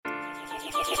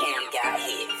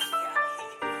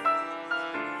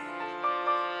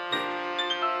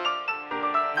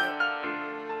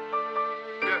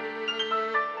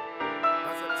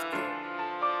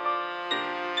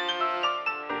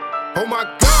Oh my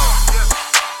God,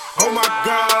 oh my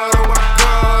God, oh my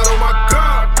God, oh my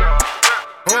God.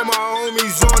 All my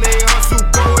homies on they hustle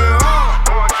going hard.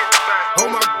 Oh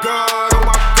my God, oh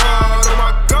my God, oh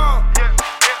my God.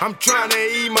 I'm tryna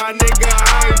eat my nigga,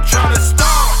 I ain't tryna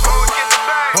starve.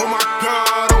 Oh my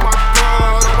God, oh my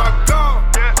God, oh my God.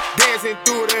 Dancing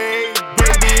through the hate,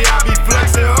 baby, I be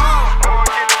flexing hard.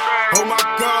 Oh my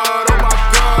God, oh my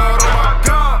God, oh my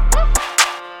God.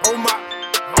 Oh my,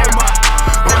 oh my,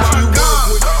 what you work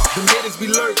with? Them haters be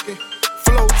lurking.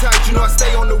 Flow tight, you know I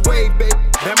stay on the wave, baby.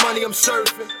 That money I'm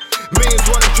surfing. Millions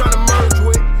what I'm tryna merge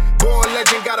with. Born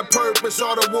legend, got a purpose.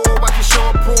 All the war, I can show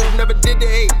and prove. Never did the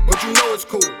hate, but you know it's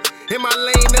cool. In my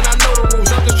lane, and I know the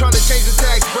rules. I'm just tryna change the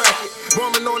tax bracket.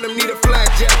 Bombing on them, need a flat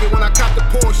jacket. When I cop the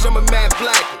Porsche, I'm a mad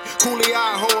black. Coolie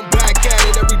eye, hold back at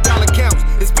it. Every dollar counts,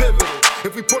 it's pivotal.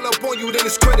 If we pull up on you, then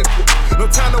it's critical. No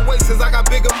time to waste, cause I got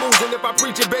bigger moves. And if I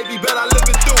preach it, baby, bet I live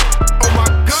it through. Oh my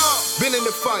God, been in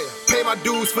the fire. Pay my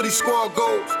dues for these squad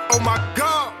goals. Oh my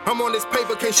God, I'm on this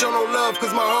paper, can't show no love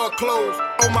cause my heart closed.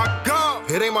 Oh my God,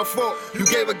 it ain't my fault. You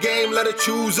gave a game, let her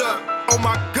choose up. Oh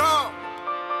my God,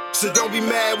 so don't be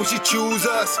mad when she choose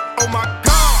us. Oh my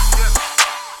God,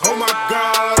 oh my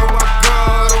God, oh my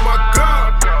God, oh my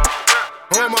God.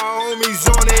 All my homies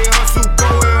on they hustle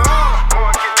going hard.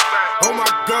 Oh my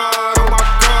God, oh my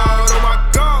God, oh my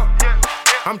God.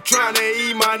 I'm tryna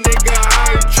eat my nigga,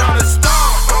 I ain't tryna starve.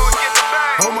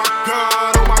 Oh my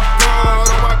God, oh my God,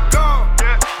 oh my God.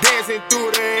 Dancing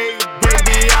through the hate,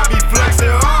 baby, I be flexing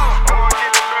hard.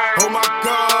 Oh my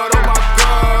God, oh my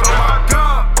God, oh my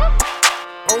God.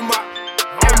 Oh my,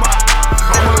 oh my,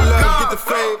 oh my love, get the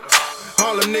flavor.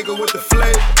 All a nigga with the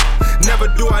flavor. Never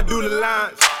do I do the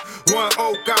lines. One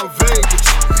oak out Vegas.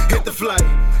 Hit the flight,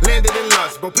 landed in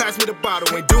lust. Bro, pass me the bottle,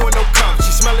 ain't doing no cups.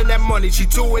 She smelling that money, she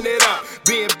chewing it up.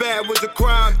 Being bad was a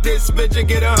crime, this bitch and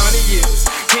get 100 years.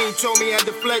 King told me I had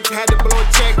to flex, had to blow a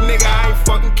check, nigga, I ain't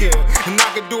fucking care. And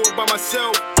I could do it by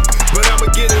myself, but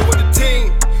I'ma get it with a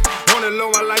team. On the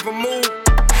low, my life a move.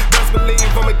 Best believe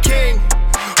I'm a king.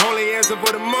 Only answer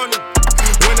for the money.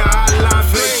 When the hotline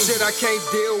fling, shit I can't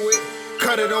deal with.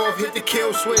 Cut it off, hit the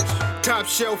kill switch. Top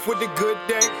shelf with the good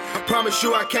day. I promise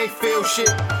you I can't feel shit.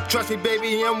 Trust me,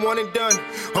 baby, I'm one and done.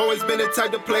 Always been the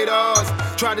type to play the odds.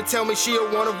 Tried to tell me she a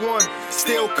one of one.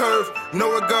 Still curve,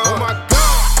 no regard. Oh my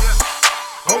God,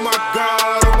 oh my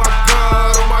God, oh my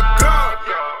God, oh my God.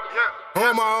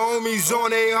 All my homies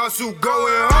on they hustle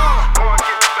going hard.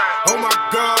 Oh my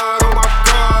God, oh my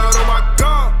God, oh my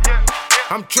God.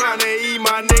 I'm tryna eat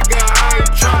my nigga, I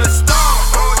ain't tryna starve.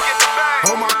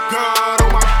 Oh my God.